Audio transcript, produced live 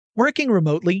Working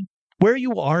remotely, where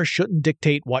you are shouldn't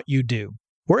dictate what you do.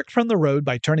 Work from the road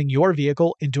by turning your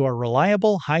vehicle into a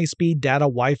reliable high-speed data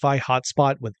Wi-Fi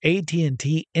hotspot with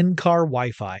AT&T in-car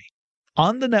Wi-Fi.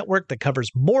 On the network that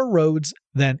covers more roads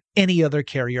than any other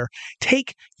carrier,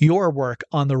 take your work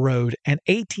on the road and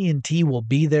AT&T will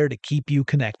be there to keep you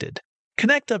connected.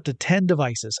 Connect up to 10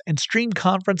 devices and stream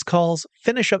conference calls,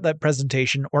 finish up that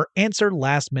presentation, or answer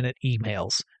last-minute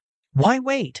emails. Why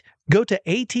wait? Go to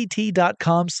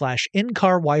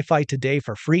att.com/in-car Wi-Fi today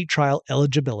for free trial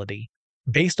eligibility.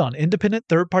 Based on independent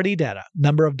third-party data,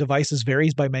 number of devices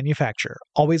varies by manufacturer.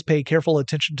 Always pay careful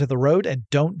attention to the road and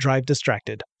don't drive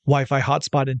distracted. Wi-Fi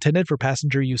hotspot intended for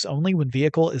passenger use only when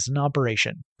vehicle is in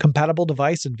operation. Compatible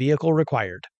device and vehicle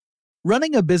required.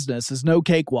 Running a business is no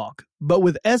cakewalk, but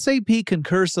with SAP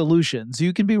Concur Solutions,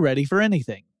 you can be ready for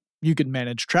anything. You can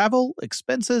manage travel,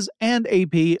 expenses, and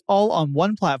AP all on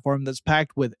one platform that's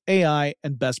packed with AI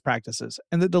and best practices,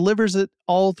 and that delivers it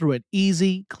all through an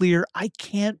easy, clear, I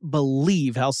can't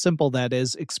believe how simple that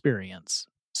is experience.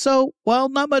 So, while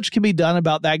not much can be done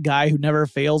about that guy who never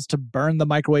fails to burn the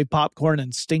microwave popcorn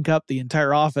and stink up the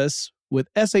entire office, with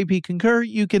SAP Concur,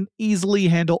 you can easily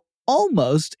handle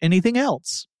almost anything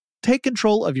else. Take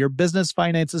control of your business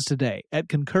finances today at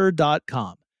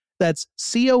concur.com. That's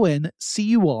CONCUR.com.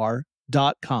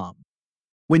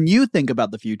 When you think about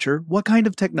the future, what kind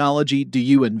of technology do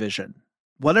you envision?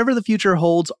 Whatever the future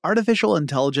holds, artificial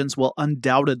intelligence will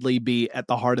undoubtedly be at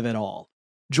the heart of it all.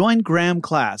 Join Graham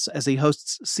Class as he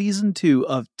hosts Season 2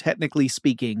 of Technically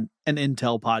Speaking, an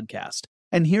Intel podcast,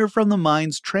 and hear from the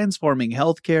minds transforming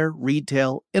healthcare,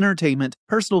 retail, entertainment,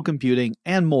 personal computing,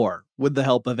 and more with the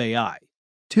help of AI.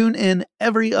 Tune in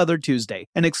every other Tuesday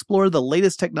and explore the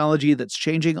latest technology that's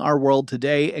changing our world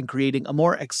today and creating a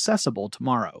more accessible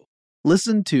tomorrow.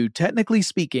 Listen to Technically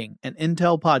Speaking, an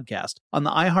Intel podcast on the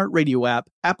iHeartRadio app,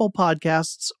 Apple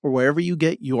Podcasts, or wherever you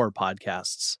get your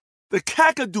podcasts. The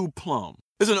Kakadu plum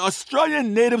is an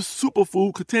Australian native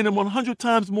superfood containing 100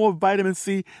 times more vitamin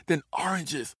C than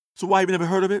oranges. So why have you never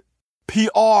heard of it?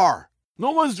 PR.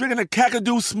 No one's drinking a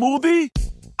Kakadu smoothie?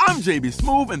 I'm JB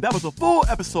Smoove, and that was a full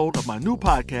episode of my new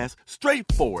podcast,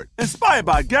 Straightforward, inspired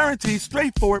by guaranteed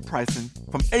straightforward pricing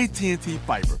from AT&T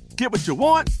Fiber. Get what you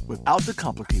want without the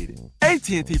complicated.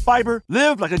 AT&T Fiber,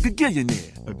 live like a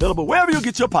gigillionaire. Available wherever you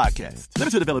get your podcasts.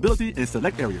 Limited availability in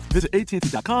select areas. Visit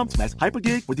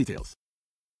AT&T.com/hypergig for details.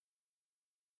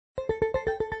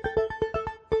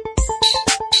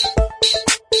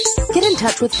 Get in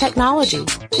touch with technology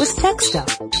with Tech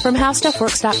Stuff from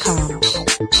HowStuffWorks.com.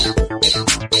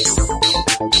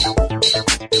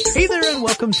 Hey there and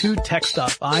welcome to Tech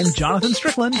Stuff. I'm Jonathan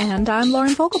Strickland. And I'm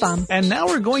Lauren Vogelbaum. And now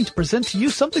we're going to present to you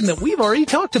something that we've already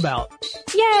talked about.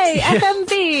 Yay,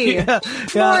 FMV! Yeah.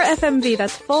 More FMV,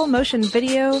 that's full motion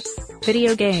video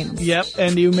games. Yep,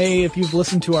 and you may, if you've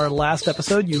listened to our last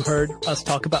episode, you heard us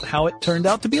talk about how it turned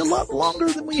out to be a lot longer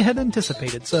than we had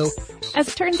anticipated. So, as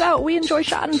it turns out, we enjoy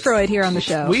Schadenfreude here on the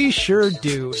show. We sure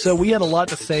do. So we had a lot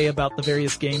to say about the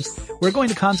various games. We're going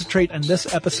to concentrate in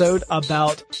this episode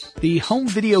about the home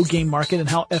video game market and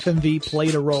how FMV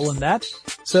played a role in that.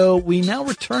 So we now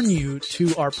return you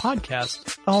to our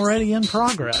podcast already in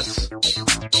progress.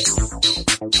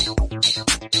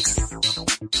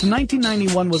 So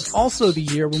 1991 was also the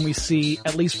year when we see,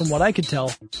 at least from what I could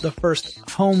tell, the first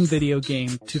home video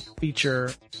game to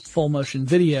feature full motion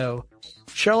video,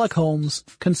 Sherlock Holmes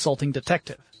Consulting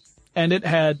Detective. And it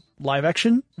had live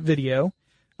action video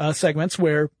segments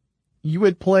where you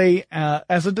would play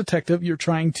as a detective. You're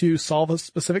trying to solve a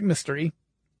specific mystery.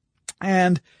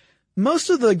 And most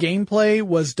of the gameplay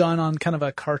was done on kind of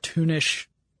a cartoonish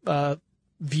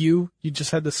view. You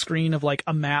just had the screen of like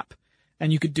a map,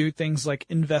 and you could do things like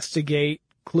investigate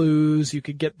clues. You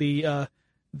could get the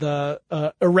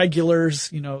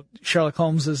irregulars, Sherlock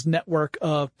Holmes's network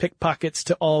of pickpockets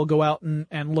to all go out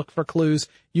and look for clues.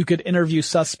 You could interview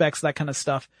suspects, that kind of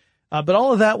stuff. But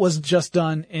all of that was just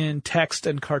done in text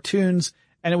and cartoons,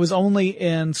 and it was only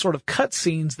in sort of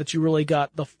cutscenes that you really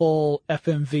got the full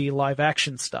FMV live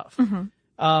action stuff.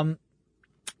 Mm-hmm.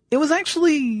 It was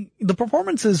actually, the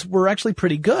performances were actually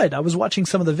pretty good. I was watching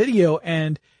some of the video,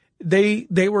 and they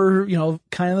were,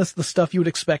 kind of the stuff you would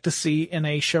expect to see in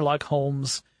a Sherlock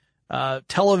Holmes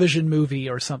television movie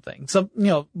or something. So,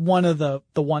 one of the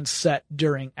ones set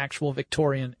during actual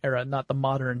Victorian era, not the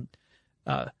modern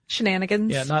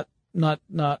shenanigans. Yeah, not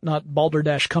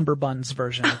Balderdash Cumberbund's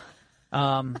version.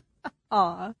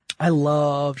 Aw. I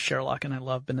love Sherlock and I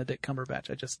love Benedict Cumberbatch.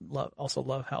 I just also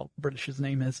love how British his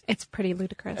name is. It's pretty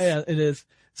ludicrous. Yeah, it is.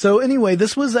 So anyway,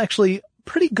 this was actually a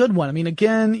pretty good one. I mean,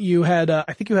 again, you had,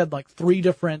 I think you had like 3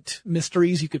 different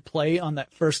mysteries you could play on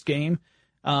that first game.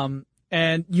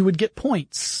 and you would get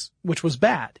points, which was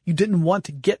bad. You didn't want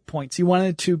to get points. You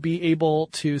wanted to be able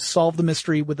to solve the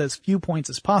mystery with as few points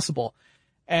as possible.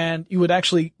 And you would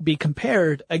actually be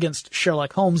compared against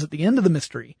Sherlock Holmes at the end of the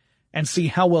mystery and see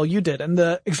how well you did. And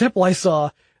the example I saw,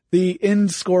 the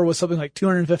end score was something like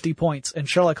 250 points, and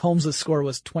Sherlock Holmes' score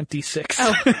was 26.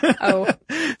 Oh.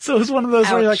 So it was one of those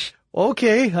where you're like, Ouch.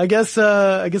 okay, I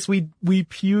guess we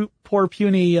poor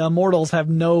puny mortals have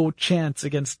no chance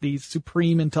against the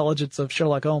supreme intelligence of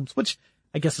Sherlock Holmes, which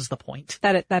I guess is the point.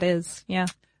 That is, yeah.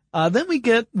 Then we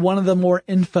get one of the more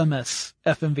infamous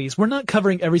FMVs. We're not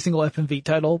covering every single FMV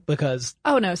title because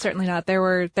Oh no, certainly not. There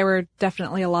were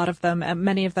definitely a lot of them, and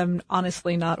many of them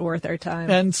honestly not worth our time.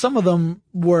 and some of them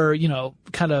were,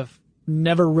 kind of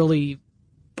never really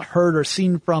heard or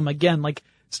seen from again, like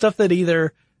stuff that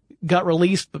either got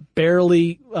released but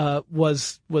barely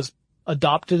was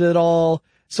adopted at all.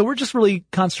 So we're just really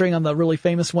concentrating on the really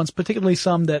famous ones, particularly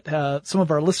some that some of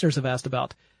our listeners have asked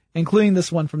about, including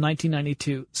this one from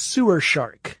 1992, Sewer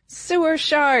Shark. Sewer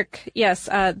Shark. Yes,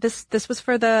 this was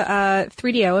for the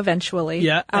 3DO eventually.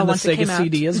 Yeah, and the once it Sega came out.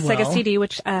 CD as the well. Sega CD,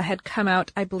 which had come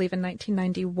out, I believe, in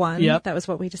 1991. Yep. That was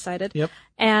what we decided. Yep.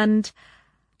 And,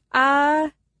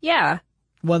 yeah.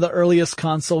 One of the earliest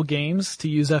console games to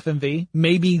use FMV,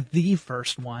 maybe the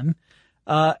first one.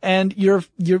 And you're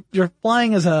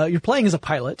playing as a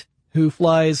pilot who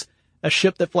flies a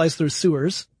ship that flies through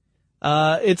sewers.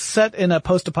 It's set in a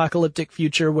post-apocalyptic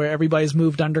future where everybody's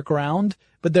moved underground,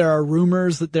 but there are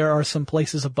rumors that there are some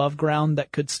places above ground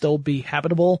that could still be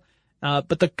habitable.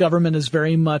 But the government is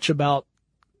very much about,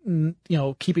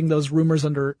 keeping those rumors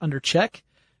under check.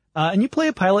 And you play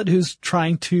a pilot who's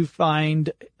trying to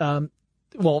find,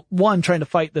 one, trying to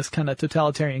fight this kind of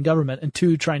totalitarian government, and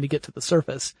two, trying to get to the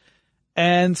surface.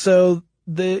 And so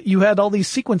you had all these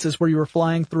sequences where you were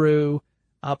flying through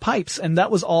pipes, and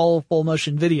that was all full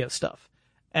motion video stuff.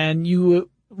 And you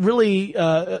really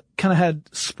kind of had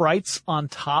sprites on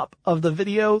top of the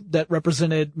video that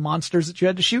represented monsters that you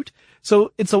had to shoot.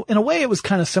 So in a way it was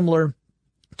kind of similar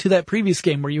to that previous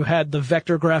game where you had the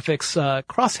vector graphics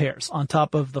crosshairs on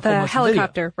top of the full motion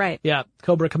helicopter, video. right. Yeah,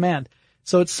 Cobra Command.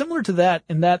 So it's similar to that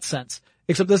in that sense,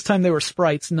 except this time they were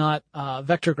sprites, not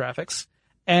vector graphics.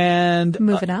 And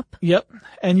Moving up. Yep.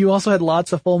 And you also had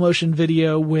lots of full motion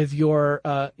video with your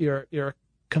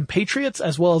compatriots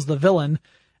as well as the villain,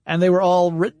 and they were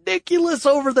all ridiculous,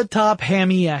 over the top,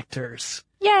 hammy actors.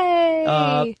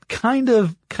 Yay! Kind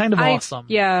of awesome.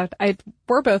 Yeah,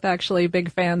 we're both actually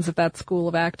big fans of that school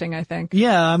of acting, I think.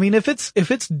 Yeah, I mean, if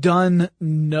it's done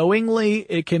knowingly,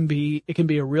 it can be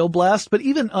a real blast, but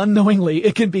even unknowingly,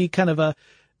 it can be kind of a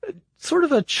sort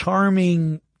of a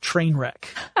charming train wreck,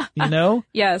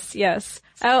 Yes.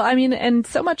 Oh, I mean, and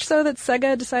so much so that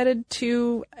Sega decided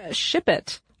to ship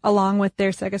it along with their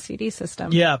Sega CD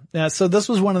system. Yeah. So this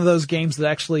was one of those games that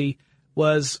actually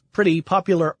was pretty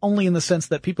popular only in the sense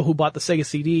that people who bought the Sega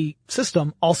CD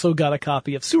system also got a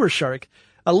copy of Sewer Shark.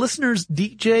 Listeners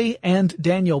DJ and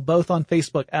Daniel, both on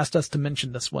Facebook, asked us to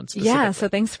mention this one specifically. Yeah, so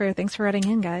thanks for writing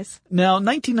in, guys. Now,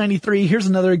 1993, here's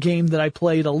another game that I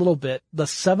played a little bit, The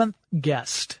Seventh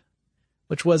Guest,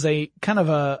 which was a kind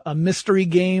of a mystery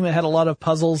game. It had a lot of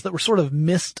puzzles that were sort of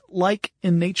Myst-like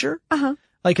in nature. Uh-huh.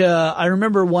 Like, I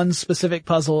remember one specific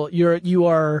puzzle. You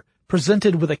are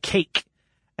presented with a cake,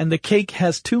 and the cake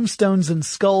has tombstones and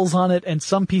skulls on it, and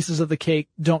some pieces of the cake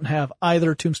don't have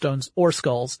either tombstones or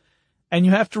skulls. And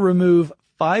you have to remove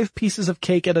 5 pieces of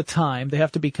cake at a time. They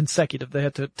have to be consecutive. They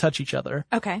have to touch each other.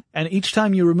 Okay. And each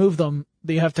time you remove them,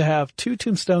 you have to have 2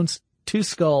 tombstones, 2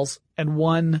 skulls, and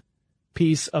 1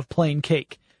 piece of plain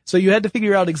cake. So you had to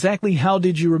figure out exactly how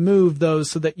did you remove those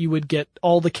so that you would get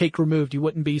all the cake removed. You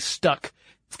wouldn't be stuck.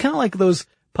 It's kind of like those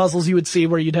puzzles you would see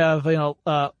where you'd have,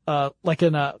 like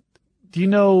in a, do you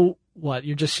know what?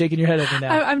 You're just shaking your head at me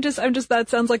now. I'm just, that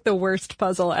sounds like the worst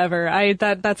puzzle ever.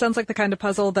 That sounds like the kind of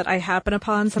puzzle that I happen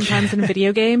upon sometimes in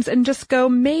video games and just go,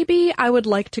 maybe I would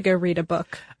like to go read a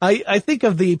book. I think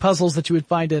of the puzzles that you would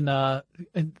find in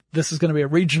this is going to be a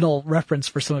regional reference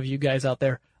for some of you guys out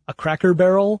there. A Cracker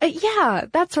Barrel. Yeah,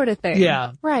 that sort of thing.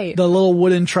 Yeah. Right. The little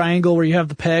wooden triangle where you have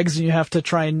the pegs and you have to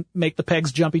try and make the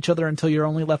pegs jump each other until you're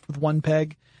only left with one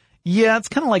peg. Yeah, it's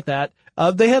kind of like that.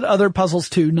 They had other puzzles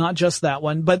too, not just that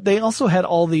one, but they also had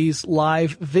all these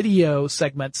live video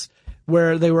segments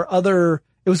where it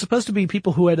was supposed to be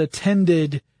people who had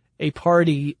attended a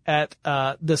party at,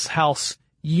 this house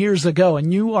years ago,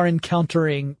 and you are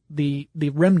encountering the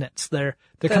remnants. They're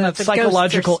kind of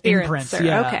psychological imprints.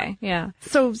 Yeah. Okay. Yeah.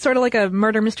 So sort of like a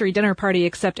murder mystery dinner party,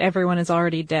 except everyone is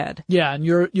already dead. Yeah. And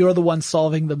you're the one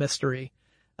solving the mystery.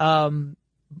 And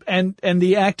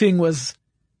the acting was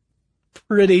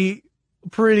pretty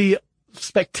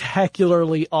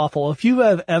spectacularly awful. If you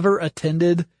have ever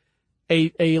attended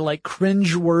a like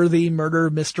cringe-worthy murder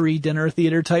mystery dinner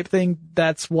theater type thing,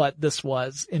 that's what this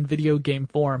was in video game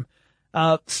form.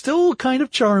 Still kind of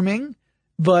charming,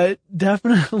 but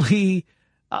definitely,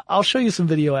 I'll show you some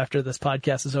video after this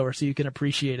podcast is over so you can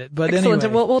appreciate it. But excellent.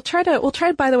 anyway. We'll try,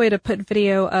 by the way, to put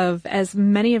video of as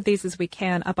many of these as we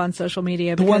can up on social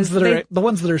media. The ones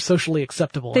that are socially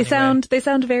acceptable. They sound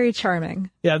very charming.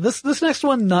 Yeah, this next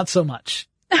one, not so much.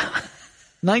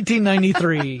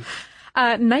 1993.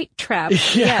 Night Trap.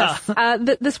 Yeah.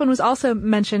 Yes. This one was also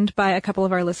mentioned by a couple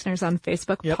of our listeners on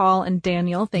Facebook, Yep. Paul and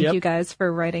Daniel. Thank Yep. you guys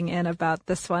for writing in about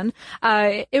this one.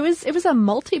 It was a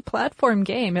multi-platform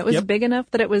game. It was Yep. big enough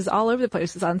that it was all over the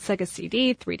place. It was on Sega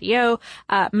CD, 3DO,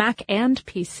 Mac and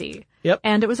PC. Yep.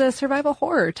 And it was a survival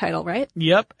horror title, right?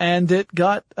 Yep, and it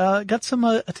got some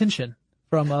attention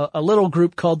from a little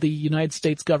group called the United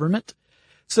States government.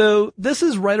 So this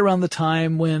is right around the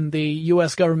time when the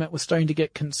U.S. government was starting to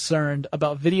get concerned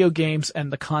about video games and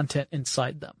the content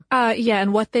inside them. Yeah,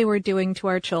 and what they were doing to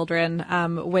our children,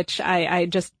 which I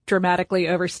just dramatically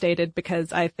overstated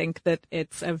because I think that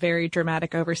it's a very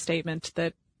dramatic overstatement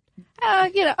that,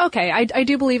 okay, I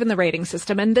do believe in the rating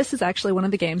system, and this is actually one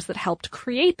of the games that helped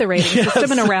create the rating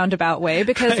system in a roundabout way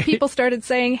because people started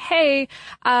saying, hey,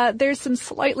 there's some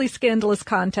slightly scandalous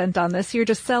content on this. You're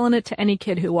just selling it to any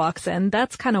kid who walks in.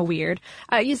 That's kind of weird.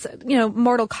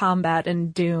 Mortal Kombat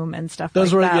and Doom and stuff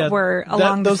were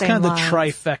along the same lines. Those kind of the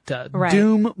trifecta. Right.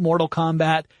 Doom, Mortal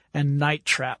Kombat, and Night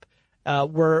Trap,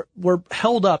 were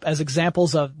held up as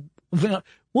examples of,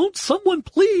 won't someone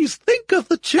please think of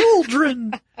the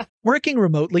children? Working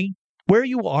remotely, where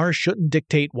you are shouldn't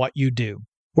dictate what you do.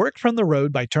 Work from the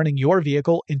road by turning your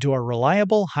vehicle into a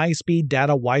reliable high-speed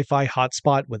data Wi-Fi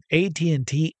hotspot with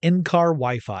AT&T in-car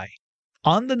Wi-Fi.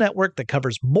 On the network that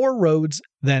covers more roads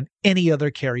than any other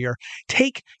carrier,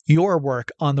 take your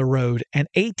work on the road and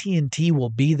AT&T will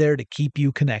be there to keep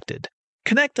you connected.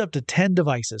 Connect up to 10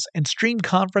 devices and stream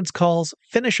conference calls,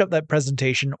 finish up that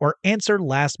presentation, or answer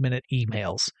last-minute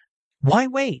emails. Why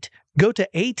wait? Go to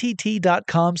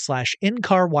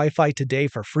att.com/in-car Wi-Fi today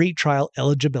for free trial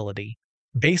eligibility.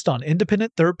 Based on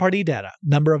independent third-party data,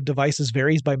 number of devices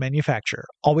varies by manufacturer.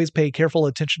 Always pay careful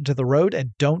attention to the road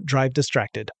and don't drive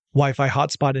distracted. Wi-Fi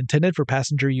hotspot intended for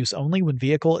passenger use only when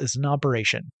vehicle is in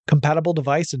operation. Compatible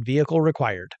device and vehicle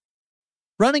required.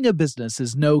 Running a business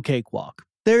is no cakewalk.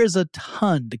 There is a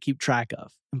ton to keep track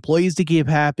of. Employees to keep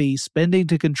happy, spending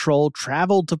to control,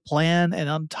 travel to plan, and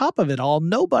on top of it all,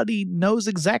 nobody knows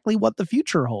exactly what the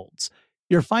future holds.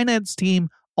 Your finance team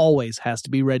always has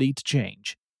to be ready to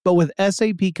change. But with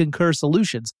SAP Concur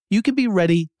Solutions, you can be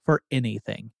ready for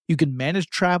anything. You can manage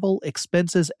travel,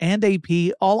 expenses, and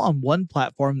AP all on one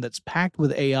platform that's packed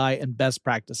with AI and best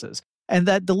practices, and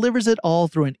that delivers it all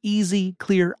through an easy,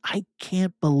 clear, I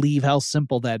can't believe how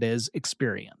simple that is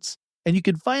experience. And you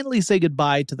can finally say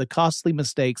goodbye to the costly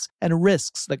mistakes and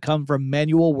risks that come from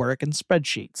manual work and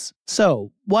spreadsheets.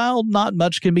 So, while not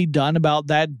much can be done about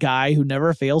that guy who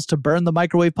never fails to burn the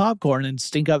microwave popcorn and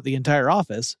stink up the entire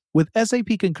office, with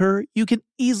SAP Concur, you can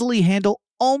easily handle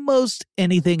almost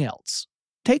anything else.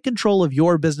 Take control of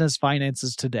your business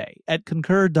finances today at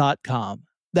Concur.com.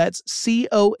 That's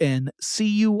CONCUR.com.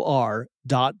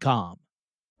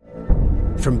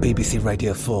 From BBC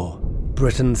Radio 4,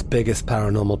 Britain's biggest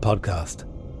paranormal podcast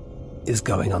is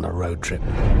going on a road trip.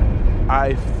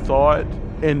 I thought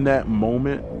in that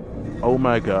moment, oh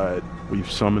my God,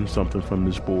 we've summoned something from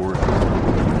this board.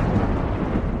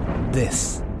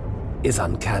 This is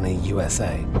Uncanny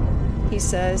USA. He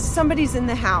says, somebody's in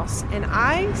the house, and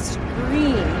I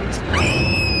screamed.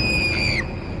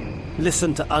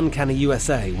 Listen to Uncanny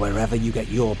USA wherever you get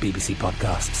your BBC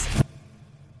podcasts,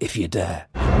 if you dare.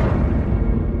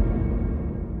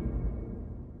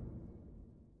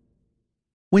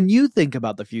 When you think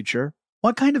about the future,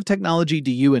 what kind of technology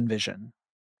do you envision?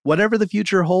 Whatever the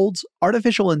future holds,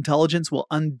 artificial intelligence will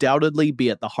undoubtedly be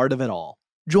at the heart of it all.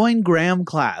 Join Graham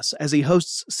Class as he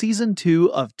hosts Season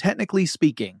 2 of Technically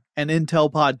Speaking, an Intel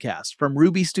podcast from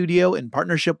Ruby Studio in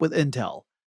partnership with Intel.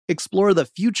 Explore the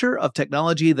future of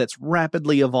technology that's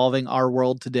rapidly evolving our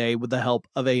world today with the help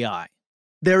of AI.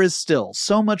 There is still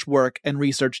so much work and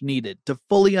research needed to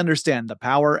fully understand the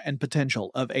power and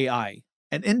potential of AI.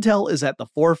 And Intel is at the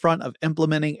forefront of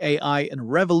implementing AI and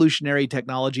revolutionary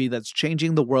technology that's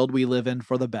changing the world we live in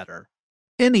for the better.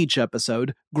 In each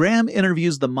episode, Graham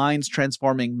interviews the minds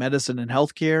transforming medicine and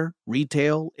healthcare,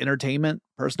 retail, entertainment,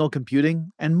 personal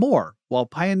computing, and more, while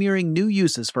pioneering new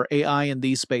uses for AI in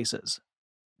these spaces.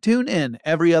 Tune in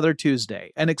every other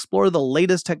Tuesday and explore the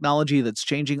latest technology that's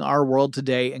changing our world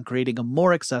today and creating a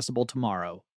more accessible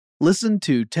tomorrow. Listen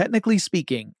to Technically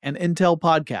Speaking, an Intel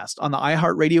podcast on the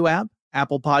iHeartRadio app,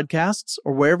 Apple Podcasts,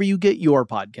 or wherever you get your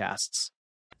podcasts.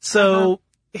 So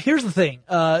here's the thing.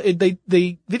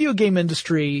 The video game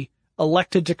industry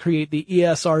elected to create the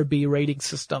ESRB rating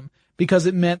system because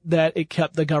it meant that it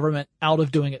kept the government out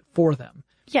of doing it for them.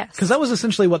 Yes. Because that was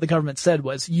essentially what the government said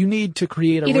was, you need to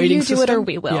create a Either rating you system. do it or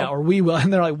we will. Yeah, or we will.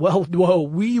 And they're like, well, whoa,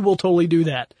 we will totally do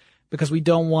that because we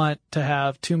don't want to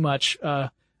have too much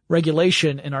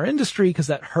regulation in our industry because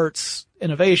that hurts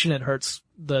innovation. It hurts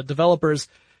the developers.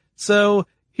 So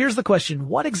here's the question.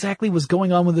 What exactly was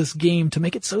going on with this game to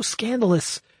make it so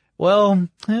scandalous? Well,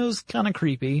 it was kind of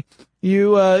creepy.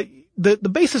 The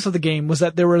basis of the game was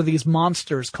that there were these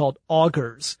monsters called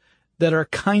augurs that are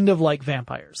kind of like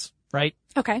vampires, right?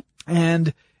 Okay.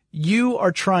 And you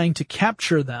are trying to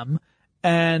capture them,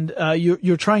 and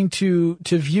you're trying to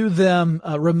view them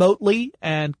remotely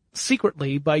and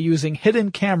secretly by using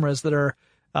hidden cameras that are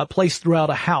placed throughout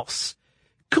a house.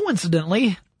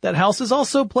 Coincidentally, that house is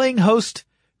also playing host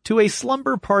to a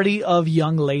slumber party of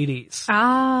young ladies.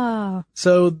 Ah.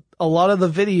 So a lot of the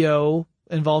video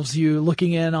involves you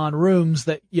looking in on rooms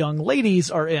that young ladies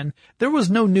are in. There was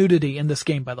no nudity in this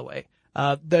game, by the way.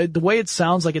 The way it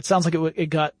sounds like it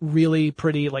got really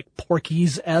pretty like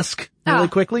Porky's-esque really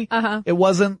quickly. Uh-huh. It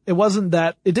wasn't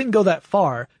that, it didn't go that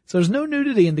far. So there's no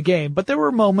nudity in the game, but there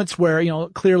were moments where,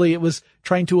 clearly it was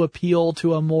trying to appeal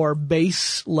to a more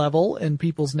base level in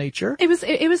people's nature. It was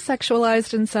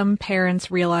sexualized, and some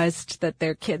parents realized that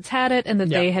their kids had it and that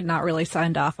they had not really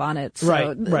signed off on it.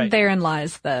 So Right. Therein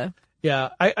lies the... Yeah.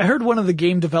 I heard one of the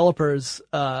game developers,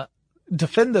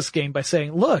 defend this game by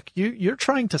saying, look, you're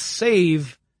trying to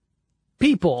save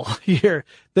people here.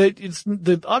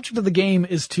 The object of the game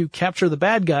is to capture the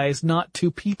bad guys, not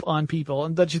to peep on people.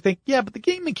 And that you think, yeah, but the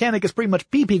game mechanic is pretty much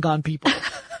peeping on people.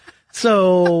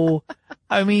 So,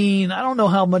 I mean, I don't know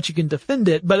how much you can defend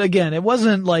it, but again, it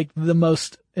wasn't like the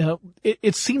most,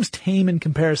 it seems tame in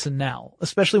comparison now,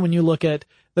 especially when you look at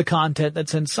the content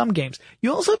that's in some games.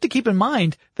 You also have to keep in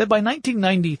mind that by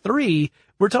 1993,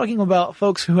 we're talking about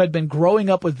folks who had been growing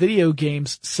up with video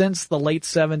games since the late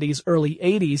 70s, early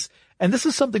 80s. And this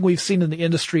is something we've seen in the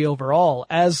industry overall.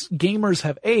 As gamers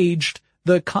have aged,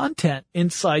 the content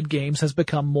inside games has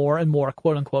become more and more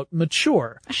quote unquote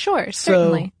mature. Sure,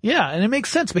 certainly. So, yeah, and it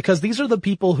makes sense because these are the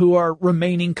people who are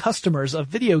remaining customers of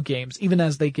video games even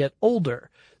as they get older.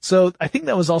 So I think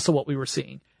that was also what we were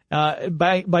seeing.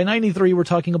 By 93, we're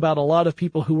talking about a lot of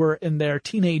people who were in their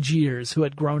teenage years who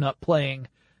had grown up playing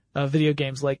video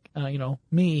games like,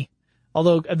 me.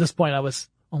 Although at this point I was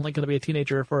only going to be a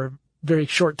teenager for a very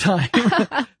short time.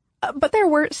 But there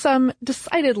were some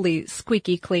decidedly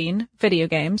squeaky clean video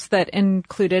games that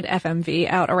included FMV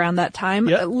out around that time.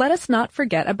 Yep. Let us not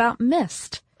forget about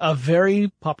Myst. A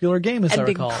very popular game, as I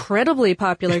recall. An incredibly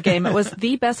popular game. It was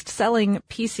the best-selling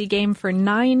PC game for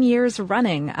 9 years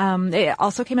running. It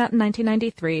also came out in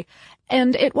 1993.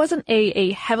 And it wasn't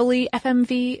a heavily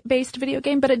FMV-based video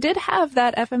game, but it did have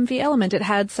that FMV element. It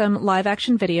had some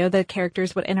live-action video. The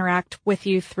characters would interact with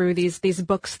you through these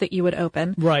books that you would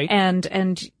open. Right. And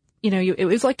it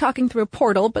was like talking through a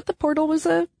portal, but the portal was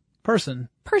a person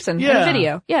in a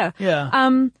video. Yeah.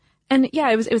 Yeah. And yeah,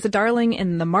 it was a darling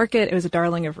in the market. It was a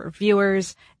darling of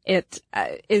reviewers. It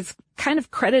is kind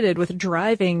of credited with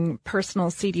driving personal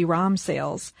CD-ROM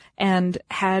sales and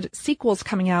had sequels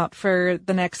coming out for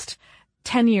the next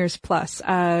 10 years plus.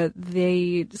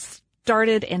 They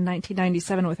started in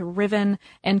 1997 with Riven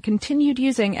and continued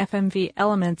using FMV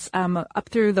elements up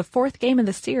through the fourth game in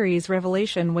the series,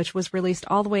 Revelation, which was released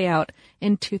all the way out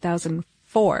in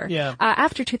 2004. Yeah.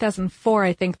 After 2004,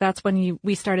 I think that's when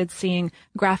we started seeing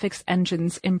graphics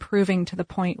engines improving to the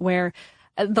point where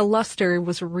the luster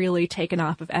was really taken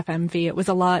off of FMV. It was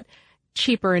a lot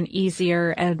cheaper and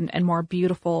easier and more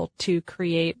beautiful to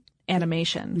create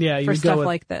animation for stuff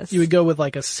like this. You would go with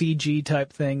like a CG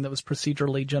type thing that was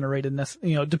procedurally generated,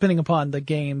 depending upon the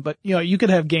game. But, you could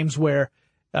have games where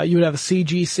you would have a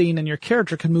CG scene and your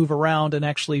character could move around and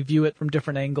actually view it from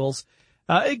different angles.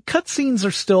 Cutscenes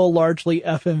are still largely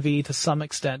FMV to some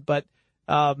extent, but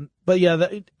yeah,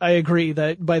 I agree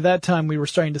that by that time we were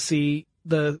starting to see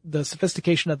the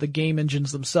sophistication of the game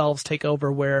engines themselves take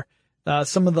over, where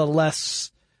some of the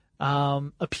less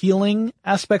appealing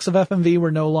aspects of FMV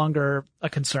were no longer a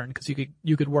concern because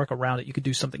you could work around it. You could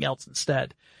do something else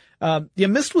instead.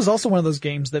 Myst was also one of those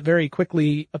games that very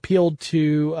quickly appealed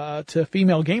to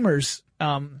female gamers.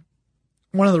 One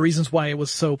of the reasons why it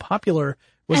was so popular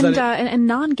And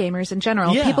non-gamers in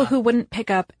general, Yeah. people who wouldn't pick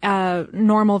up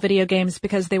normal video games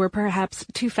because they were perhaps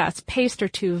too fast-paced or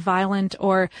too violent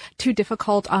or too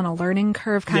difficult on a learning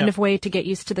curve kind of way to get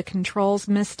used to the controls.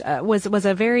 Myst was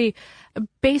a very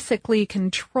basically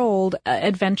controlled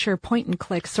adventure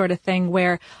point-and-click sort of thing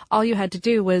where all you had to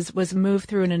do was move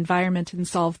through an environment and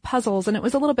solve puzzles, and it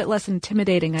was a little bit less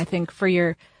intimidating, I think, for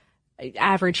your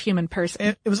average human person.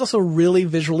 And it was also really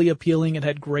visually appealing. It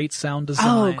had great sound design.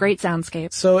 Oh, great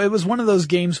soundscape. So it was one of those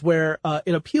games where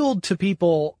it appealed to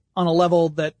people on a level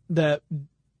that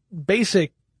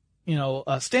basic,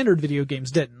 standard video games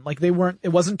didn't. Like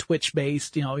it wasn't Twitch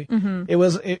based,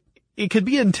 it could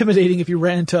be intimidating if you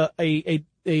ran into a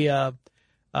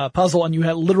puzzle and you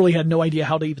literally had no idea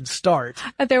how to even start.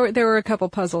 There were a couple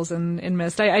puzzles in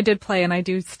Myst. I did play, and I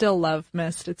do still love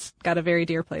Myst. It's got a very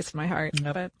dear place in my heart.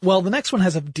 Yep. But Well, the next one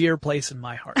has a dear place in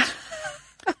my heart.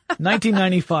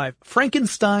 1995,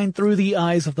 Frankenstein Through the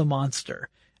Eyes of the Monster.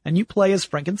 And you play as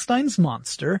Frankenstein's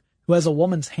monster, who has a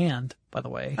woman's hand, by the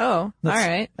way. Oh, all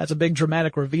right. That's a big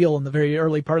dramatic reveal in the very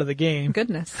early part of the game.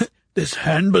 Goodness. This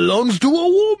hand belongs to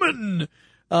a woman!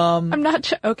 I'm not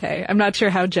sure. Okay. I'm not sure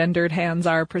how gendered hands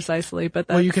are precisely, but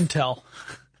that's... Well, you can tell.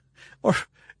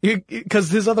 Because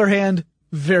his other hand,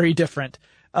 very different.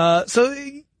 So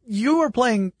you are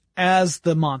playing as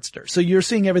the monster. So you're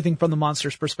seeing everything from the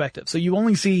monster's perspective. So you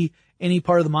only see any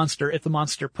part of the monster if the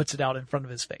monster puts it out in front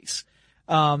of his face.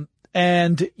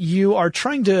 And you are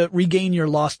trying to regain your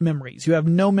lost memories. You have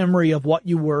no memory of what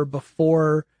you were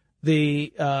before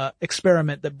the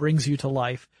experiment that brings you to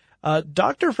life.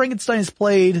 Dr. Frankenstein is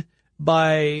played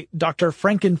by Dr.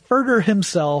 Frankenfurter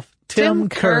himself, Tim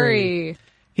Curry.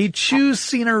 He chews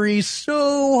scenery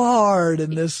so hard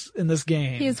in this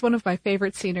game. He is one of my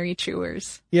favorite scenery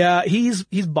chewers. Yeah, he's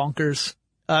bonkers.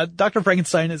 Dr.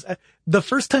 Frankenstein is, the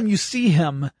first time you see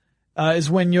him, is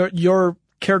when your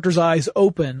character's eyes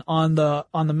open on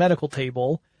the medical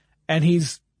table, and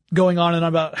he's going on and on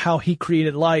about how he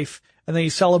created life, and then he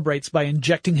celebrates by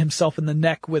injecting himself in the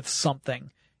neck with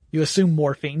something. You assume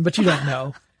morphine, but you don't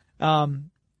know.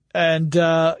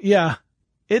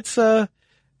 It's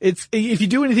if you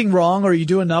do anything wrong or you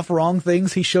do enough wrong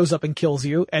things, he shows up and kills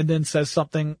you and then says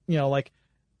something,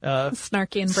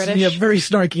 snarky and British. Yeah, very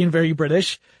snarky and very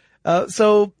British.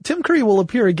 So Tim Curry will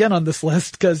appear again on this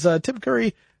list because, Tim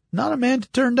Curry, not a man to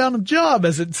turn down a job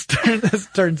as it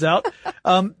turns out.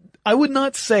 I would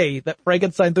not say that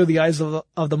Frankenstein Through the Eyes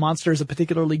of the Monster is a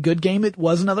particularly good game. It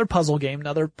was another puzzle game,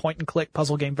 another point-and-click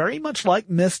puzzle game, very much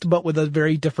like Myst, but with a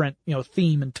very different,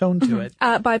 theme and tone to it.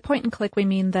 By point-and-click, we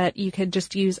mean that you could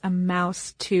just use a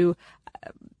mouse to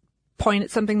point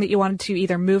at something that you wanted to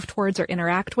either move towards or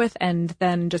interact with, and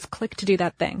then just click to do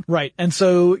that thing. Right. And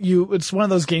so it's one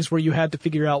of those games where you had to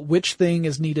figure out which thing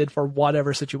is needed for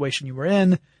whatever situation you were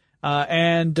in.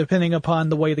 And depending upon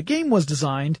the way the game was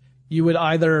designed, you would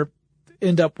either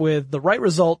end up with the right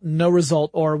result, no result,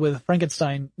 or with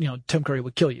Frankenstein, Tim Curry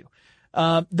would kill you.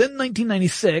 Then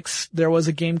 1996, there was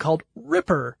a game called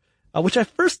Ripper, which I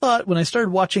first thought when I started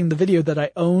watching the video that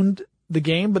I owned the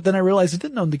game, but then I realized I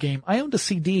didn't own the game. I owned a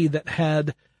CD that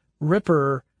had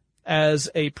Ripper as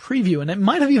a preview, and it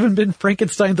might have even been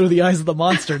Frankenstein Through the Eyes of the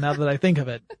Monster now that I think of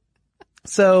it.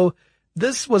 So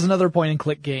this was another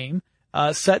point-and-click game,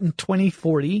 set in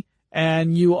 2040.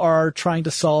 And you are trying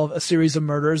to solve a series of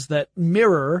murders that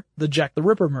mirror the Jack the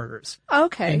Ripper murders.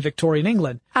 Okay. In Victorian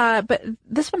England. But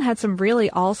this one had some really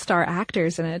all-star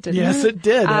actors in it, didn't it? Yes, it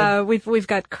did. We've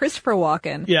got Christopher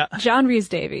Walken. Yeah. John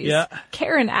Rhys-Davies. Yeah.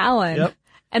 Karen Allen. Yep.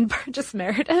 And Burgess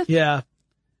Meredith. Yeah.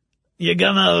 You're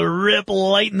gonna rip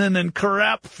lightning and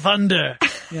crap thunder.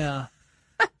 Yeah.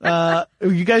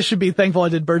 You guys should be thankful I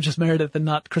did Burgess Meredith and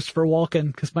not Christopher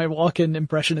Walken, because my Walken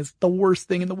impression is the worst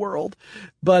thing in the world.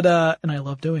 But, and I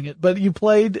love doing it. But you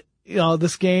played,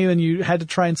 this game and you had to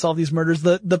try and solve these murders.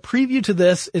 The preview to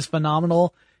this is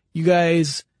phenomenal. You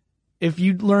guys, if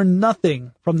you learn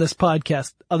nothing from this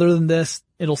podcast other than this,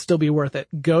 it'll still be worth it.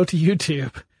 Go to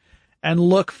YouTube and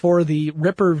look for the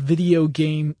Ripper video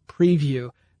game preview.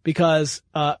 Because,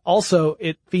 also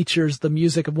it features the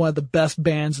music of one of the best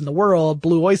bands in the world,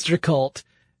 Blue Oyster Cult,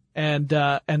 and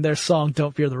their song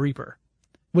Don't Fear the Reaper,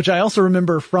 which I also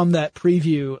remember from that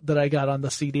preview that I got on the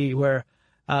CD where,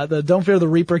 the Don't Fear the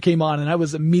Reaper came on and I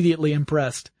was immediately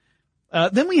impressed.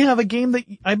 Then we have a game that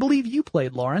I believe you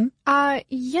played, Lauren.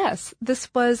 Yes. This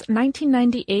was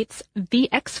 1998's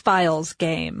The X-Files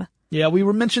game. Yeah, we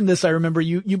mentioned this. I remember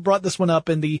you brought this one up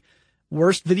in the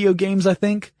worst video games, I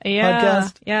think,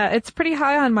 podcast. Yeah, it's pretty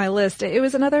high on my list. It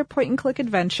was another point-and-click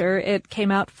adventure. It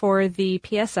came out for the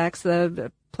PSX, the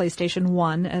PlayStation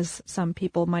 1, as some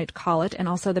people might call it, and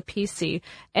also the PC.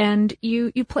 And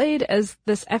you played as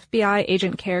this FBI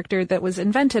agent character that was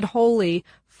invented wholly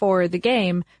for the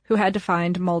game, who had to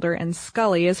find Mulder and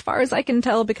Scully, as far as I can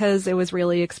tell, because it was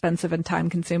really expensive and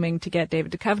time-consuming to get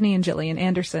David Duchovny and Gillian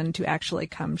Anderson to actually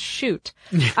come shoot.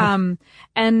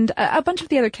 And a bunch of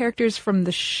the other characters from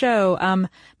the show,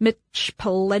 Mitch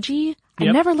Pileggi, I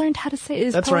never learned how to say it.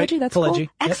 Is That's Pileggi? right. That's Pileggi. cool. Yep.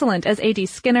 Excellent. As A.D.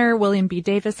 Skinner, William B.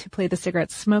 Davis, who played the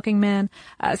cigarette-smoking man,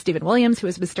 Stephen Williams, who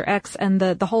was Mr. X, and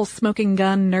the whole smoking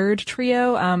gun nerd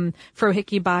trio,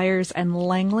 Frohicke, Byers, and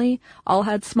Langley, all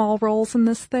had small roles in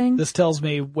this thing. This tells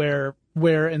me where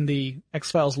in the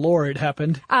X-Files lore it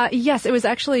happened. Yes, it was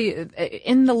actually,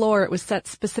 in the lore, it was set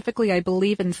specifically, I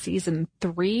believe, in season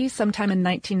 3, sometime in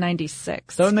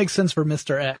 1996. That would make sense for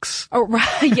Mr. X. Oh,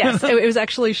 right. Yes, it was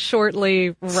actually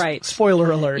shortly, right.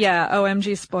 Spoiler alert. Yeah,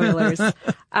 OMG spoilers.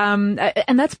 And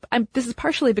this is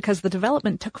partially because the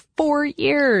development took 4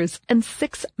 years and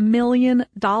 $6 million.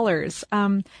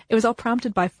 It was all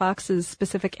prompted by Fox's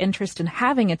specific interest in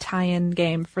having a tie-in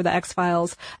game for the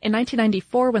X-Files. In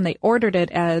 1994, when they ordered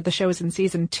it, the show was in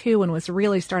season 2 and was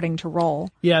really starting to roll.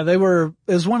 Yeah, it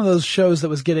was one of those shows that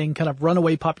was getting kind of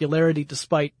runaway popularity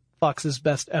despite Fox's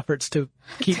best efforts to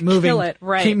keep moving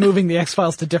the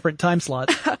X-Files to different time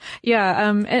slots. Yeah,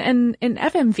 and in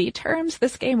FMV terms,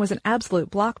 this game was an absolute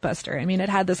blockbuster. I mean, it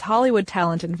had this Hollywood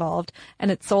talent involved,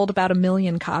 and it sold about 1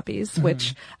 million copies,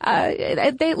 which they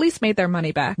at least made their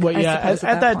money back. Well, yeah,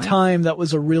 at that point. time, that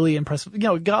was a really impressive.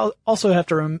 You know, also have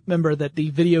to remember that the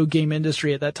video game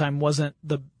industry at that time wasn't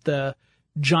the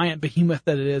giant behemoth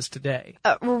that it is today.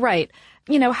 Right.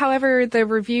 You know, however, the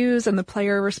reviews and the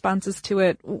player responses to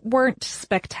it weren't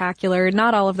spectacular.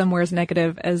 Not all of them were as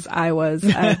negative as I was,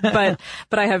 but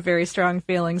I have very strong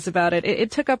feelings about it. It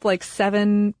took up like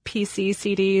 7 PC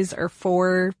CDs or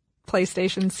 4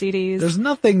 PlayStation CDs. There's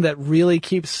nothing that really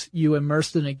keeps you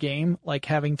immersed in a game like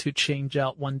having to change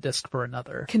out one disc for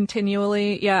another.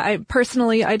 Continually. Yeah, I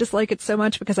dislike it so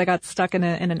much because I got stuck in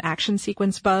an action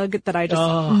sequence bug that I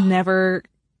just never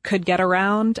could get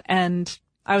around, and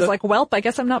I was like, welp, I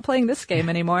guess I'm not playing this game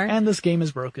anymore. And this game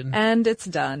is broken. And it's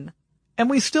done. And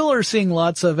we still are seeing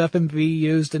lots of FMV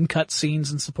used in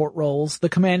cutscenes and support roles. The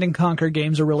Command & Conquer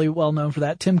games are really well known for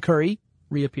that. Tim Curry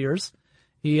reappears.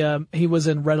 He was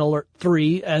in Red Alert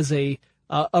 3 as a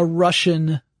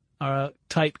Russian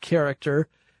type character.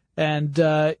 And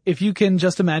if you can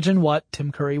just imagine what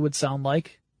Tim Curry would sound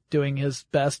like doing his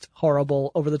best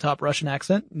horrible over-the-top Russian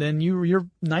accent, then you're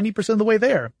 90% of the way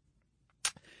there.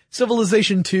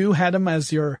 Civilization 2 had him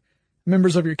as your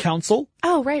members of your council.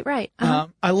 Oh, right. Uh-huh.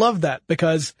 I love that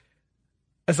because,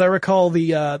 as I recall,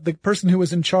 the person who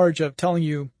was in charge of telling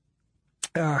you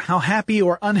how happy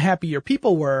or unhappy your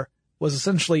people were was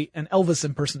essentially an Elvis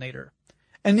impersonator.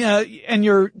 And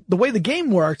the way the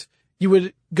game worked, you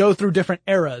would go through different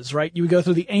eras, right? You would go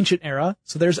through the ancient era,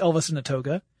 so there's Elvis in a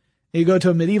toga. You go to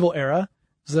a medieval era,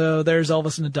 so there's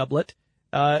Elvis in a doublet.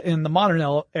 In the modern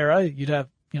era, you'd have,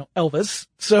 Elvis.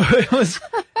 So it was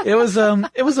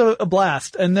a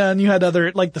blast. And then you had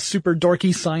other, like the super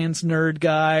dorky science nerd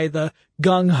guy, the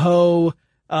gung-ho,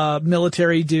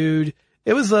 military dude.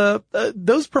 It was,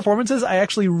 those performances I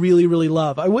actually really, really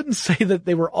love. I wouldn't say that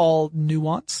they were all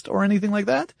nuanced or anything like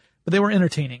that, but they were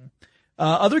entertaining.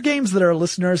 Other games that our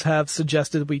listeners have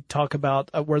suggested we talk about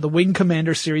were the Wing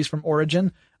Commander series from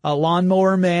Origin,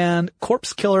 Lawnmower Man,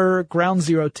 Corpse Killer, Ground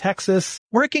Zero Texas.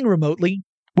 Working remotely,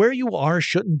 where you are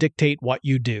shouldn't dictate what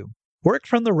you do. Work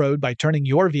from the road by turning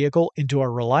your vehicle into a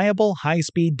reliable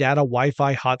high-speed data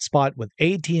Wi-Fi hotspot with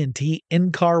AT&T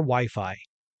in-car Wi-Fi.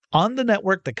 On the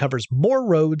network that covers more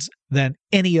roads than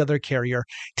any other carrier,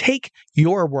 take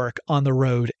your work on the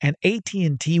road and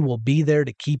AT&T will be there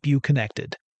to keep you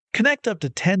connected. Connect up to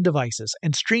 10 devices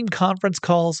and stream conference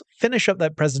calls, finish up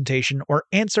that presentation, or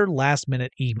answer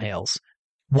last-minute emails.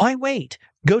 Why wait?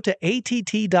 Go to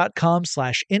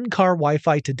att.com/in-car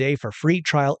Wi-Fi today for free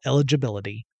trial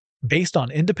eligibility. Based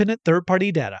on independent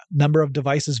third-party data, number of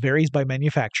devices varies by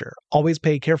manufacturer. Always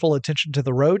pay careful attention to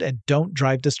the road and don't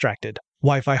drive distracted.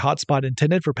 Wi-Fi hotspot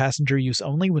intended for passenger use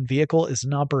only when vehicle is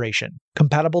in operation.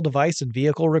 Compatible device and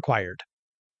vehicle required.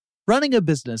 Running a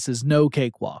business is no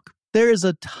cakewalk. There is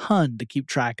a ton to keep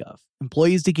track of.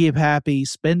 Employees to keep happy,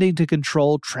 spending to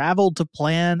control, travel to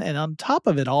plan, and on top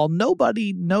of it all,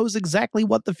 nobody knows exactly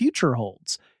what the future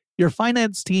holds. Your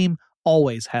finance team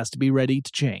always has to be ready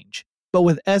to change. But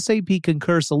with SAP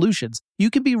Concur Solutions, you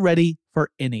can be ready for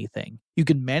anything. You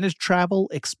can manage travel,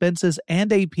 expenses,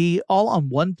 and AP all on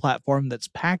one platform that's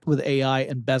packed with AI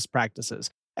and best practices,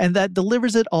 and that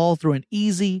delivers it all through an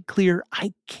easy, clear,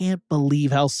 I can't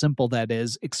believe how simple that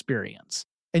is experience.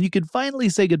 and you can finally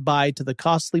say goodbye to the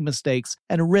costly mistakes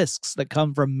and risks that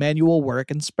come from manual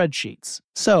work and spreadsheets.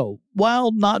 So,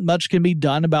 while not much can be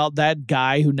done about that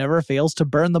guy who never fails to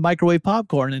burn the microwave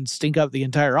popcorn and stink up the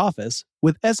entire office,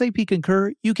 with SAP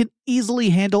Concur, you can easily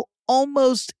handle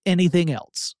almost anything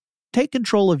else. Take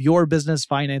control of your business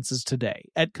finances today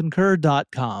at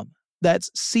Concur.com. That's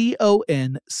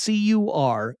CONCUR.com.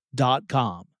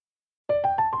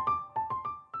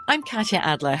 I'm Katya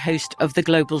Adler, host of The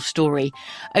Global Story.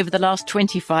 Over the last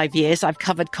 25 years, I've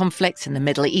covered conflicts in the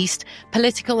Middle East,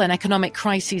 political and economic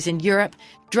crises in Europe,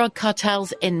 drug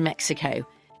cartels in Mexico.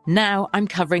 Now I'm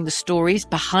covering the stories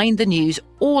behind the news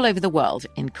all over the world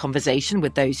in conversation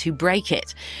with those who break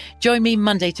it. Join me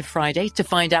Monday to Friday to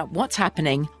find out what's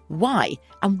happening, why,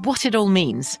 and what it all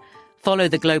means. Follow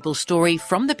The Global Story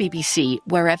from the BBC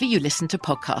wherever you listen to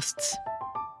podcasts.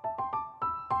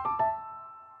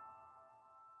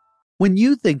 When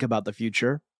you think about the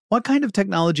future, what kind of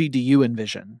technology do you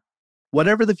envision?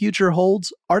 Whatever the future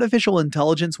holds, artificial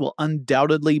intelligence will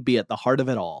undoubtedly be at the heart of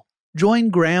it all. Join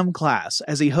Graham Class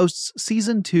as he hosts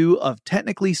Season 2 of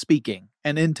Technically Speaking,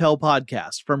 an Intel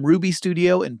podcast from Ruby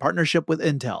Studio in partnership with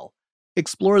Intel.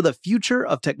 Explore the future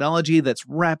of technology that's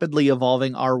rapidly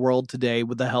evolving our world today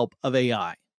with the help of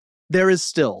AI. There is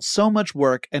still so much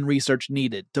work and research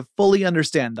needed to fully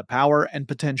understand the power and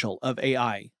potential of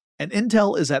AI. And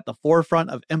Intel is at the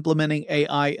forefront of implementing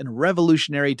AI in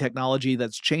revolutionary technology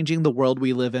that's changing the world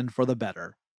we live in for the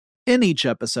better. In each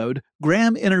episode,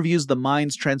 Graham interviews the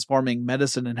minds transforming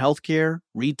medicine and healthcare,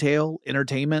 retail,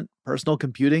 entertainment, personal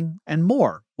computing, and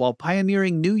more, while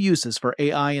pioneering new uses for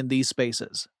AI in these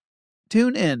spaces.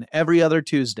 Tune in every other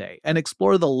Tuesday and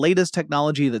explore the latest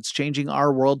technology that's changing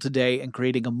our world today and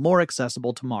creating a more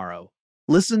accessible tomorrow.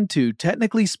 Listen to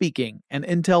Technically Speaking, an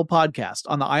Intel podcast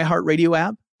on the iHeartRadio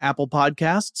app, Apple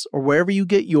Podcasts, or wherever you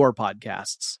get your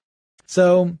podcasts.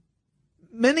 So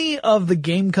many of the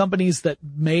game companies that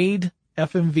made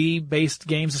FMV-based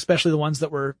games, especially the ones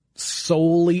that were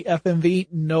solely FMV,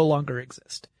 no longer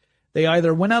exist. They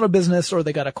either went out of business or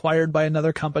they got acquired by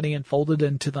another company and folded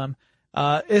into them.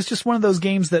 It's just one of those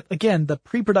games that, again, the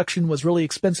pre-production was really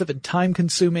expensive and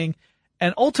time-consuming,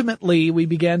 and ultimately we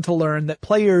began to learn that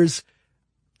players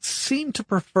seem to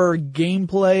prefer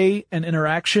gameplay and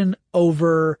interaction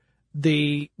over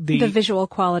the visual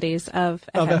qualities of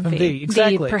FMV.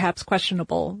 Exactly. The perhaps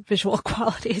questionable visual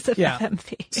qualities of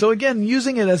FMV. So again,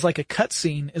 using it as like a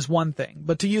cutscene is one thing,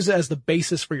 but to use it as the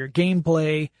basis for your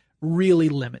gameplay really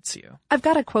limits you. I've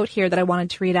got a quote here that I wanted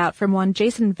to read out from one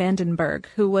Jason Vandenberg,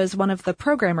 who was one of the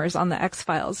programmers on the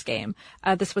X-Files game.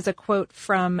 This was a quote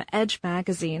from Edge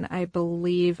magazine, I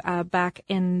believe, back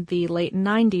in the late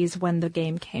 90s when the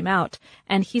game came out.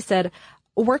 And he said,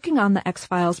 "Working on the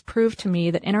X-Files proved to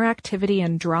me that interactivity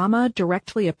and drama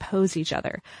directly oppose each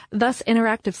other. Thus,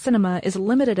 interactive cinema is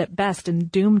limited at best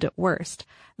and doomed at worst.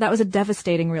 That was a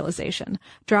devastating realization.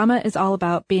 Drama is all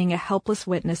about being a helpless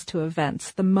witness to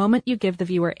events. The moment you give the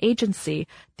viewer agency,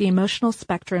 the emotional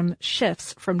spectrum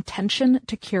shifts from tension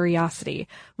to curiosity.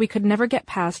 We could never get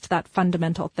past that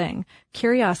fundamental thing.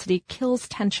 Curiosity kills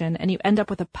tension, and you end up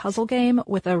with a puzzle game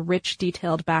with a rich,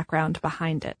 detailed background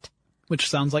behind it." Which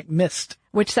sounds like Myst.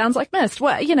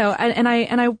 Well, you know, and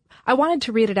I wanted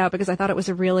to read it out because I thought it was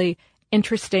a really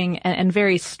interesting and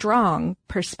very strong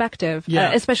perspective,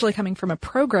 especially coming from a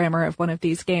programmer of one of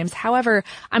these games. However,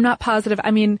 I'm not positive.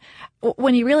 I mean,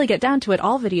 when you really get down to it,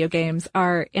 all video games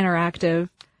are interactive.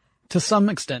 To some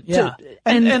extent, yeah.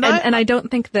 And I don't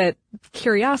think that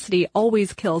curiosity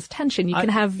always kills tension. You can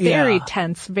have very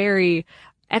tense, very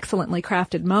excellently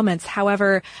crafted moments.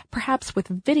 However, perhaps with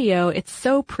video, it's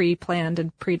so pre-planned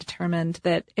and predetermined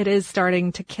that it is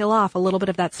starting to kill off a little bit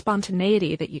of that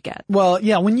spontaneity that you get. Well,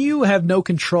 yeah, when you have no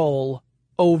control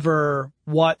over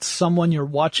what someone you're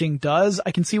watching does,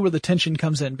 I can see where the tension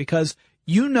comes in, because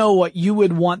you know what you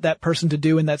would want that person to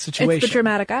do in that situation. It's the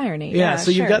dramatic irony. Yeah, so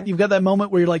you've got that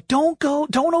moment where you're like, don't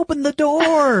open the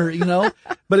door, you know?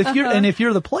 But if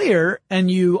you're the player and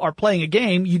you are playing a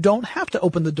game, you don't have to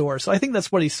open the door. So I think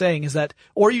that's what he's saying, is that,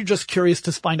 or you're just curious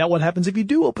to find out what happens if you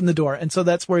do open the door. And so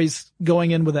that's where he's going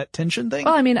in with that tension thing.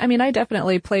 Well, I mean, I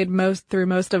definitely played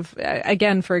most of,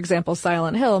 again, for example,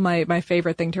 Silent Hill, my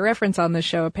favorite thing to reference on this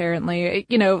show, apparently,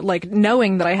 you know, like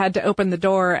knowing that I had to open the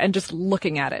door and just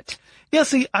looking at it. Yeah,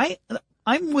 see,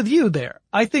 I'm with you there.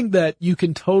 I think that you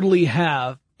can totally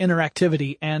have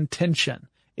interactivity and tension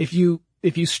if you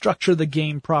structure the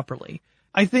game properly.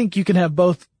 I think you can have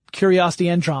both curiosity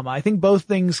and drama. I think both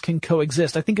things can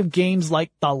coexist. I think of games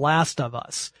like The Last of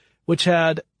Us, which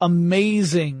had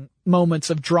amazing moments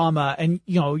of drama, and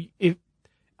you know,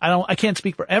 I can't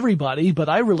speak for everybody, but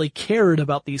I really cared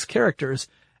about these characters.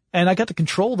 and I got to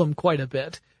control them quite a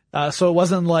bit. So it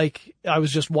wasn't like I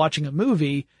was just watching a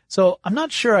movie. So I'm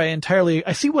not sure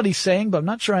I see what he's saying, but I'm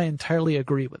not sure I entirely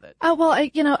agree with it. Well, I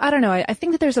don't know. I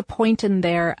think that there's a point in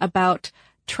there about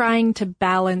trying to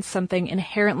balance something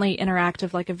inherently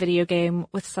interactive like a video game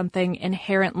with something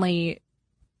inherently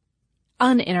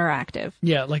uninteractive.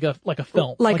 Yeah, like a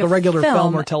film, like a regular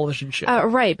film or television show.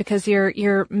 Right, because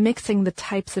you're mixing the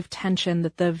types of tension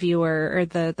that the viewer or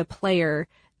the player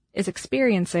is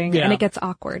experiencing, and it gets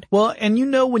awkward. Well, and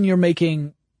when you're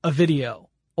making a video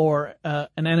or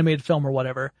an animated film or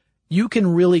whatever, you can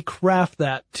really craft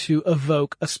that to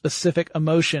evoke a specific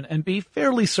emotion and be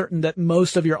fairly certain that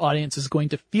most of your audience is going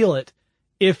to feel it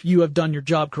if you have done your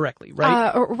job correctly,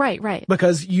 right? Right.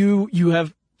 Because you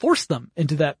have forced them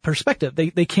into that perspective.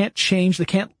 They can't change. They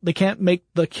can't make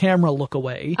the camera look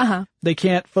away. They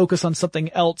can't focus on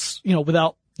something else,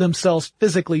 without themselves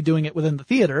physically doing it within the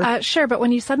theater. Sure, but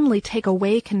when you suddenly take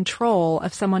away control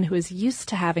of someone who is used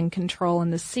to having control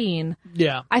in the scene,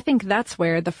 I think that's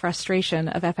where the frustration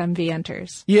of FMV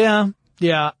enters. Yeah.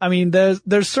 I mean,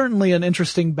 there's certainly an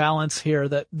interesting balance here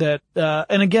that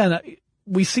and again,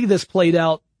 we see this played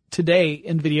out today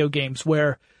in video games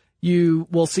where you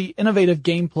will see innovative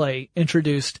gameplay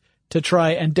introduced to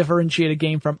try and differentiate a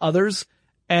game from others,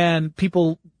 and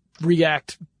people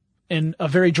react in a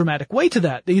very dramatic way to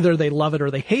that. Either they love it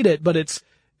or they hate it, but it's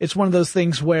one of those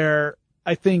things where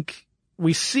I think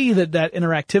we see that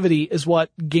interactivity is what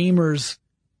gamers,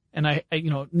 and I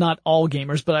not all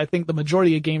gamers, but I think the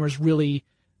majority of gamers really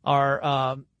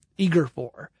are eager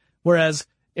for. Whereas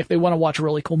if they want to watch a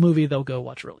really cool movie, they'll go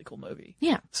watch a really cool movie.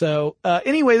 Yeah. So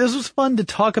anyway, this was fun to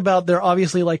talk about. There are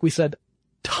obviously, like we said,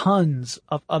 tons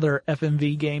of other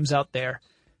FMV games out there.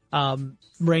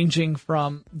 Ranging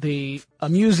from the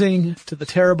amusing to the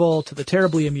terrible to the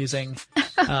terribly amusing.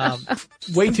 Way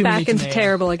too many to Back into name.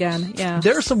 terrible again, yeah.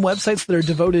 There are some websites that are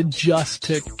devoted just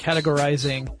to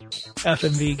categorizing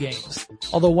FMV games.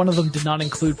 Although one of them did not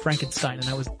include Frankenstein, and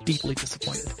I was deeply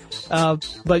disappointed.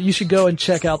 But you should go and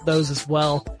check out those as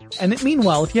well. And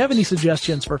meanwhile, if you have any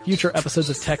suggestions for future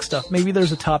episodes of Tech Stuff, maybe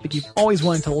there's a topic you've always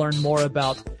wanted to learn more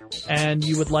about, and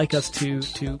you would like us to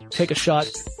take a shot,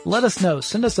 let us know.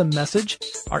 Send us a message.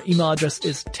 Our email address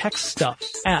is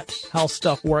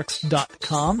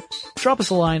techstuff@howstuffworks.com. Drop us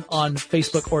a line on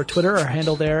Facebook or Twitter. Our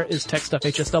handle there is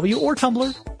TechStuffHSW, or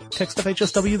Tumblr,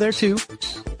 TechStuffHSW there too.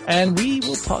 And we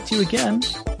will talk to you again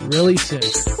really soon.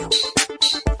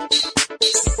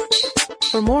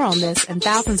 For more on this and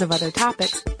thousands of other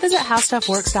topics, visit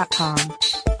HowStuffWorks.com.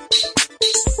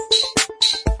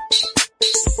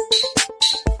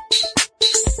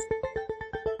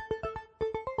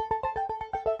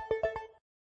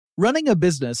 Running a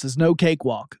business is no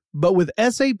cakewalk, but with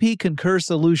SAP Concur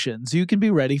Solutions, you can be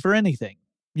ready for anything.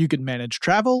 You can manage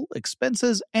travel,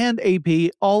 expenses, and AP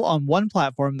all on one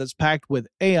platform that's packed with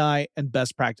AI and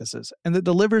best practices, and that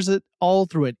delivers it all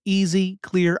through an easy,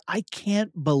 clear, I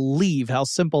can't believe how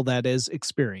simple that is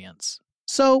experience.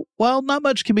 So, while not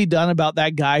much can be done about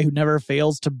that guy who never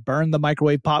fails to burn the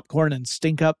microwave popcorn and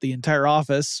stink up the entire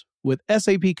office, with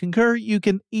SAP Concur, you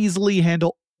can easily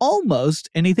handle almost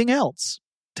anything else.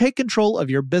 Take control of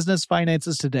your business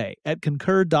finances today at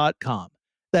Concur.com.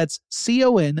 That's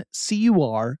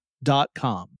CONCUR.com.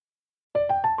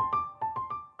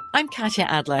 I'm Katya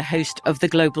Adler, host of The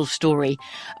Global Story.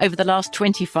 Over the last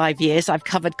 25 years, I've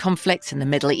covered conflicts in the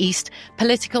Middle East,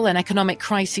 political and economic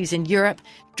crises in Europe,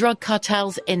 drug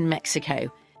cartels in Mexico.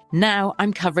 Now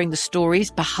I'm covering the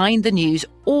stories behind the news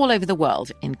all over the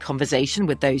world in conversation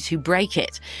with those who break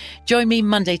it. Join me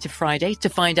Monday to Friday to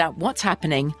find out what's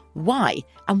happening, why,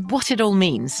 and what it all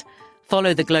means.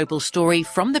 Follow The Global Story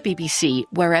from the BBC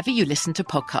wherever you listen to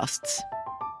podcasts.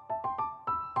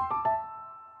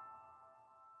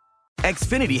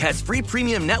 Xfinity has free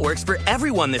premium networks for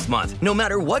everyone this month, no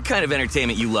matter what kind of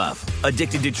entertainment you love.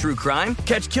 Addicted to true crime?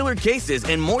 Catch killer cases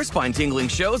and more spine-tingling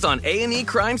shows on A&E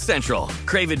Crime Central.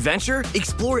 Crave adventure?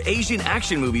 Explore Asian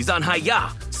action movies on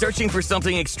Hi-YAH. Searching for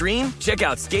something extreme? Check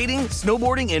out skating,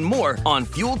 snowboarding, and more on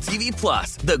Fuel TV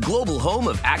Plus, the global home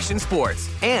of action sports.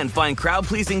 And find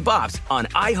crowd-pleasing bops on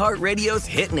iHeartRadio's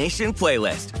Hit Nation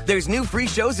playlist. There's new free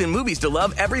shows and movies to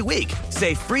love every week.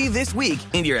 Say free this week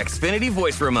in your Xfinity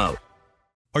voice remote.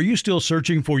 Are you still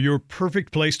searching for your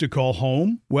perfect place to call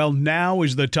home? Well, now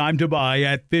is the time to buy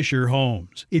at Fisher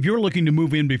Homes. If you're looking to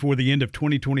move in before the end of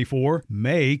 2024,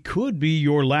 May could be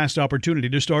your last opportunity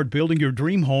to start building your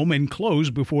dream home and close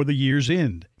before the year's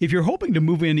end. If you're hoping to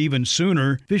move in even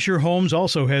sooner, Fisher Homes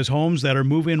also has homes that are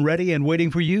move-in ready and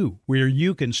waiting for you, where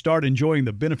you can start enjoying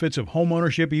the benefits of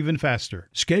homeownership even faster.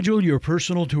 Schedule your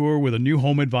personal tour with a new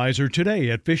home advisor today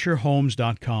at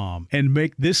FisherHomes.com and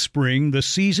make this spring the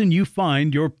season you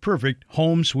find your perfect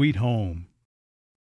home sweet home.